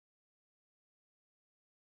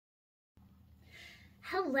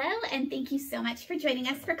Hello, and thank you so much for joining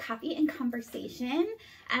us for Coffee and Conversation.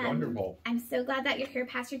 Wonderful. I'm so glad that you're here,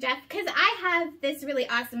 Pastor Jeff, because I have this really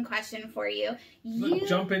awesome question for you. Let's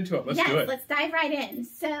jump into it. Let's do it. Let's dive right in.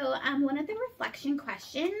 So one of the reflection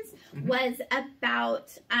questions was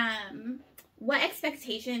about what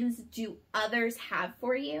expectations do others have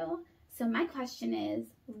for you? So my question is,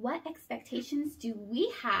 what expectations do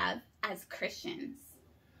we have as Christians?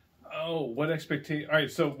 Oh, what expectation? All right,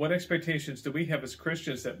 so what expectations do we have as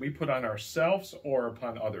Christians that we put on ourselves or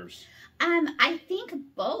upon others? I think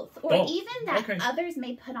both, or even that others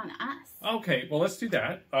may put on us. Okay, well, let's do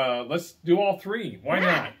that. Let's do all three. Why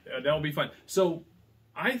not? That'll be fun. So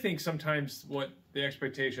I think sometimes what the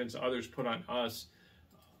expectations others put on us,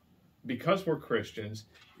 because we're Christians,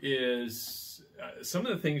 is some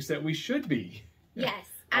of the things that we should be. Yes,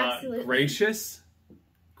 absolutely. Gracious,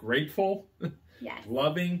 grateful. Yes.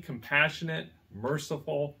 Loving, compassionate,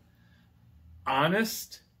 merciful,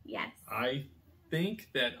 honest. Yes. I think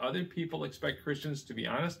that other people expect Christians to be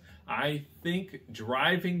honest. I think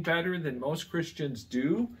driving better than most Christians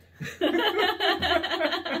do.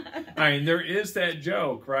 I mean, there is that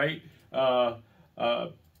joke, right? About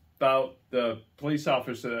the police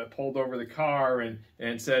officer that pulled over the car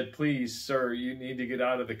and said, "Please, sir, you need to get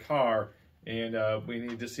out of the car. And we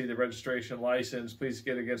need to see the registration license. Please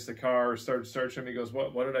get against the car." Start searching him. He goes,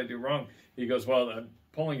 what did I do wrong? He goes, "Well, I'm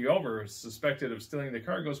pulling you over, suspected of stealing the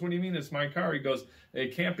car." He goes, "What do you mean it's my car?" He goes,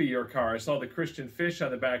 "It can't be your car. I saw the Christian fish on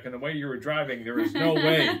the back, and the way you were driving, there is no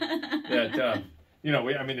way that,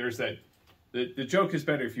 there's that." The joke is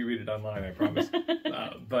better if you read it online, I promise.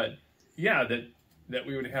 But yeah, that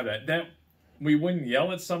we would have that we wouldn't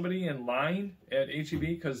yell at somebody in line at HEB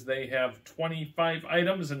because they have 25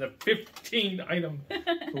 items in the 15-item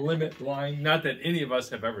limit line. Not that any of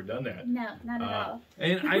us have ever done that. No, not at all.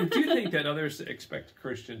 And I do think that others expect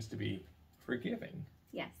Christians to be forgiving.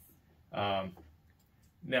 Yes. Now,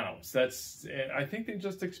 so I think they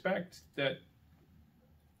just expect that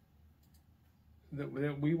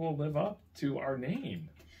we will live up to our name.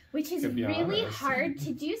 Which is really hard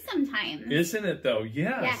to do sometimes. Isn't it, though?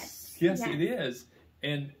 Yes. Yes, it is.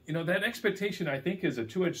 And, that expectation, I think, is a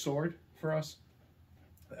two-edged sword for us.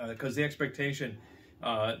 Because the expectation,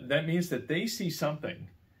 that means that they see something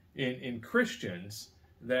in Christians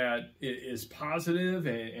that is positive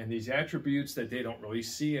and these attributes that they don't really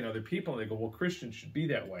see in other people. And they go, well, Christians should be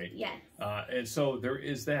that way. Yes. And so there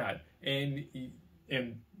is that. And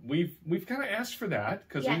we've kind of asked for that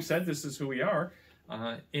because we've said this is who we are.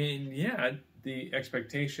 The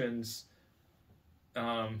expectations...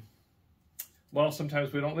 well,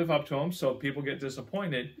 sometimes we don't live up to them, so people get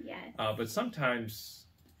disappointed. Yes. But sometimes,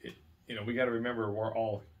 we got to remember we're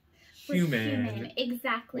all human. We're human,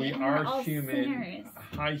 exactly. We and are we're all human. Sinners.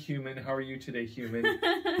 Hi, human. How are you today, human?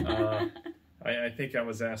 I think I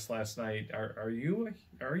was asked last night, are you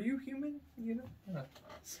human?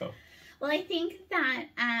 So. Well, I think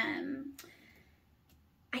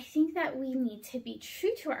that we need to be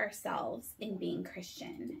true to ourselves in being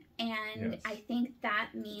Christian. And I think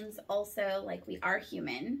that means also, we are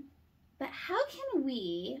human. But how can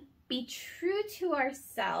we be true to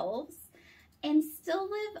ourselves and still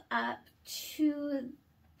live up to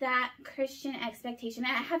that Christian expectation?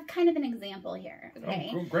 I have kind of an example here,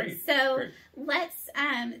 okay? Oh, great. So let's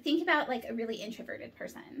think about, a really introverted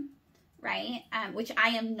person, right? Which I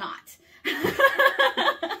am not.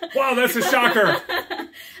 Wow, that's a shocker.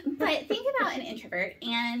 But think about an introvert,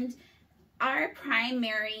 and our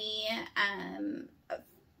primary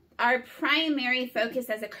focus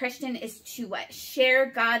as a Christian is to what? Share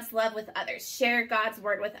God's love with others, share God's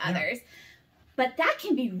word with others. But that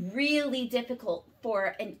can be really difficult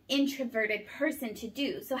for an introverted person to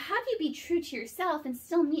do. So how do you be true to yourself and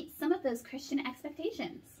still meet some of those Christian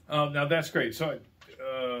expectations? Now that's great. So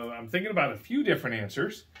I'm thinking about a few different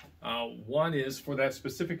answers. One is for that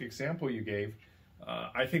specific example you gave.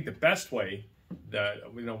 I think the best way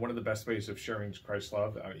one of the best ways of sharing Christ's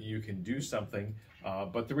love, you can do something,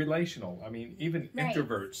 but the relational. I mean, even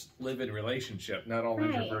introverts live in relationship. Not all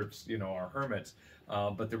introverts, are hermits,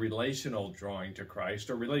 but the relational drawing to Christ,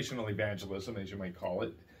 or relational evangelism, as you might call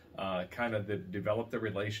it, kind of develop the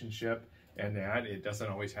relationship, and that it doesn't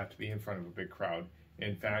always have to be in front of a big crowd.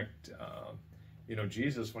 In fact,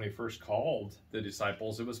 Jesus, when he first called the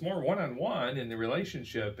disciples, it was more one-on-one in the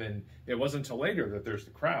relationship, and it wasn't until later that there's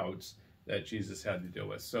the crowds that Jesus had to deal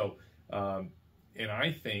with. So, and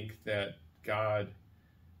I think that God,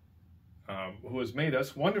 who has made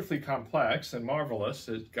us wonderfully complex and marvelous,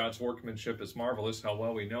 God's workmanship is marvelous, how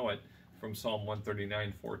well we know it, from Psalm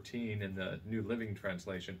 139:14 in the New Living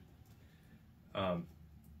Translation,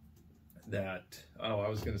 that, I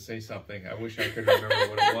was going to say something. I wish I could remember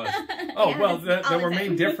what it was. Oh, Yeah, well, that all we're the made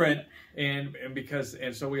time. different, and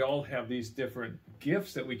so we all have these different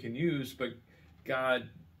gifts that we can use, but God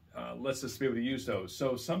lets us be able to use those.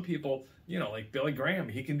 So some people, like Billy Graham,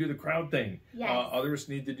 he can do the crowd thing. Yes. Others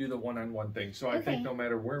need to do the one-on-one thing. So I think no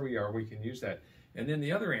matter where we are, we can use that. And then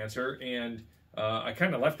the other answer, and I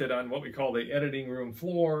kind of left it on what we call the editing room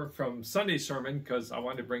floor from Sunday's sermon because I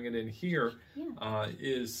wanted to bring it in here,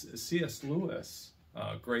 is C.S. Lewis,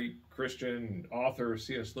 great Christian author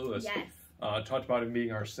C.S. Lewis, talked about him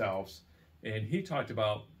being ourselves. And he talked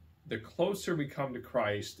about the closer we come to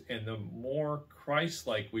Christ and the more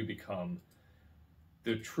Christ-like we become,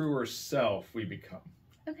 the truer self we become.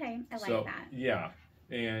 Okay, I like that. Yeah.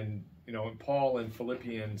 And, Paul in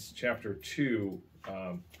Philippians chapter 2,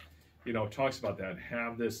 talks about that.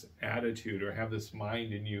 Have this attitude or have this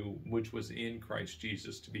mind in you, which was in Christ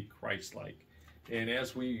Jesus, to be Christ-like. And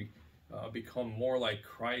as we become more like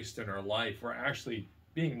Christ in our life, we're actually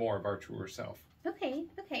being more of our truer self. Okay.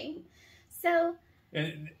 So...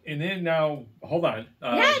 And then now, hold on.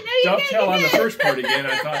 You dovetail on the first part again.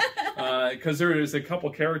 I thought, because there is a couple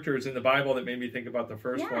characters in the Bible that made me think about the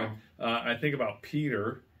first one. I think about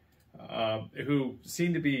Peter, who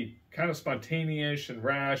seemed to be kind of spontaneous and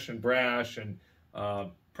rash and brash and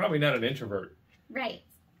probably not an introvert. Right.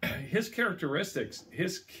 His characteristics,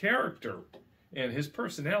 his character, and his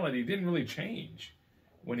personality didn't really change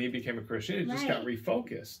when he became a Christian. It just got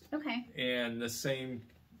refocused. Okay. And the same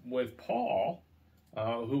with Paul,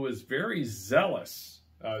 who was very zealous,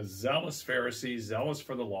 zealous Pharisee, zealous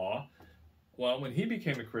for the law. Well, when he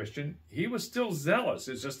became a Christian, he was still zealous.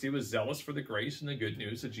 It's just he was zealous for the grace and the good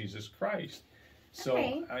news of Jesus Christ. So,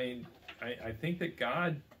 I think that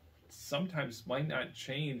God sometimes might not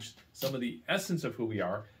change some of the essence of who we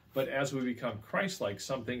are, but as we become Christ-like,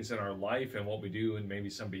 some things in our life and what we do and maybe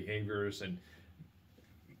some behaviors and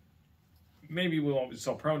maybe we won't be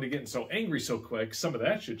so prone to getting so angry so quick. Some of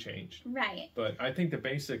that should change. Right. But I think the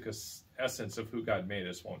basic essence of who God made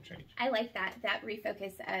us won't change. I like that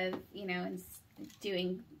refocus of,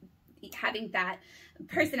 and having that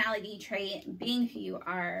personality trait, being who you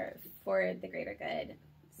are for the greater good.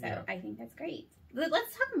 So I think that's great.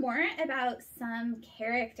 Let's talk more about some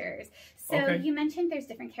characters. So you mentioned there's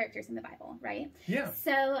different characters in the Bible, right? Yeah.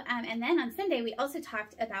 So, and then on Sunday, we also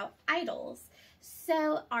talked about idols.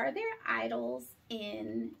 So are there idols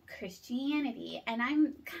in Christianity? And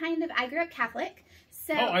I grew up Catholic.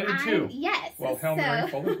 So I did too. Yes. Well, Hail Mary,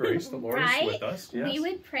 full of grace, the Lord is with us. Yes. We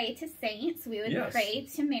would pray to saints. We would pray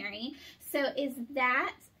to Mary. So is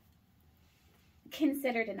that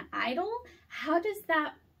considered an idol? How does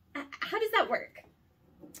that work?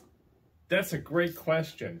 That's a great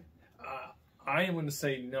question. I am going to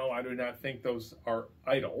say no, I do not think those are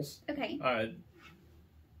idols. Okay.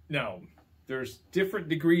 Now, there's different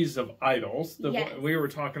degrees of idols. We were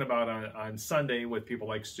talking about on Sunday with people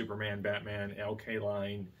like Superman, Batman, L.K.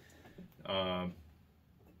 Line,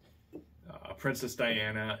 Princess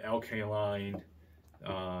Diana, L.K. Line,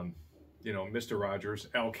 Mr. Rogers,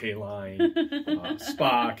 L.K. Line,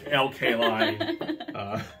 Spock, L.K. Line,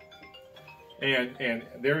 and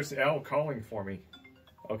there's L calling for me.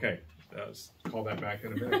 Okay, let's call that back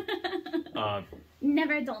in a minute.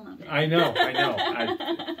 Never a dull moment. I know.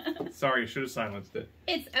 Sorry, I should have silenced it.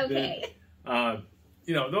 It's okay.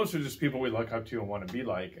 Those are just people we look up to and want to be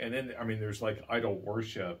like. And then, there's like idol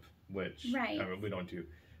worship, which we don't do.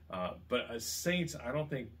 But as saints, I don't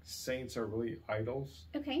think saints are really idols.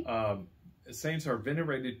 Okay. Saints are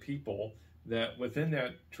venerated people that within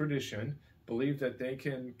that tradition believe that they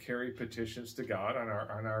can carry petitions to God on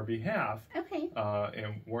our behalf. Okay.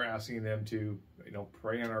 And we're asking them to,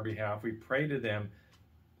 pray on our behalf. We pray to them,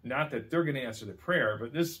 not that they're going to answer the prayer,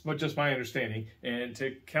 but this is just my understanding. And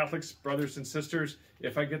to Catholics, brothers and sisters,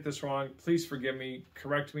 if I get this wrong, please forgive me,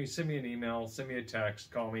 correct me, send me an email, send me a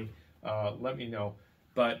text, call me, let me know.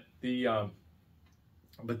 But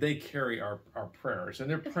they carry our prayers, and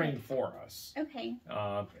they're praying for us. Okay.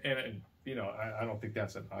 And I don't think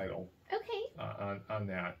that's an idol. Okay. On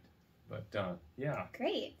that, but yeah.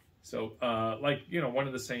 Great. So one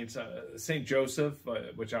of the saints, Saint Joseph,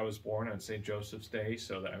 which I was born on Saint Joseph's Day.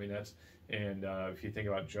 So that, that's, and if you think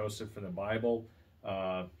about Joseph in the Bible,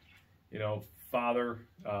 father,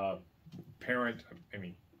 parent,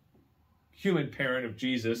 human parent of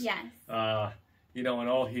Jesus. Yes. And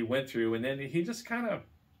all he went through, and then he just kind of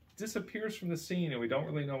disappears from the scene, and we don't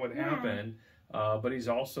really know what happened. But he's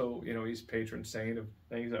also, he's patron saint of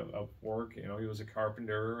things of work. He was a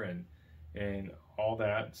carpenter and all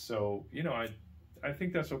that. So, I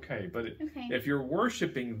think that's okay. But if you're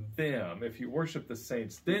worshiping them, if you worship the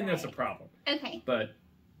saints, then that's a problem. Okay. But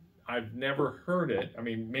I've never heard it. I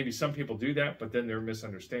mean, maybe some people do that, but then they're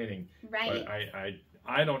misunderstanding. Right. But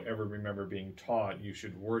I don't ever remember being taught you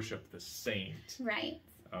should worship the saint. Right.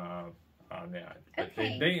 On that. But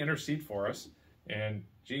Okay. they intercede for us, and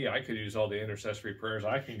gee, I could use all the intercessory prayers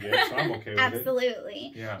I can get, so I'm okay with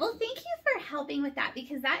Absolutely. it. Yeah. Well, thank you for helping with that,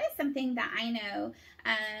 because that is something that I know,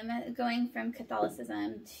 going from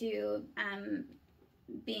Catholicism to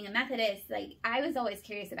being a Methodist, like I was always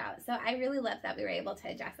curious about. So I really love that we were able to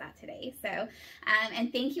address that today. So,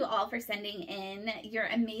 and thank you all for sending in your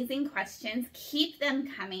amazing questions. Keep them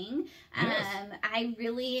coming. Yes. I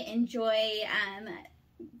really enjoy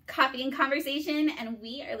coffee and conversation, and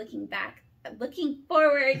we are looking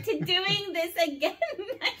forward to doing this again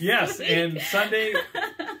next Yes, week. and Sunday,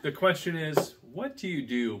 the question is, what do you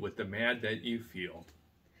do with the mad that you feel?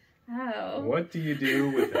 Oh. What do you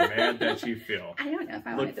do with the mad that you feel? I don't know if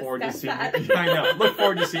I want to Look forward to discuss seeing that. you. I know. Look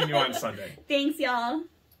forward to seeing you on Sunday. Thanks, y'all.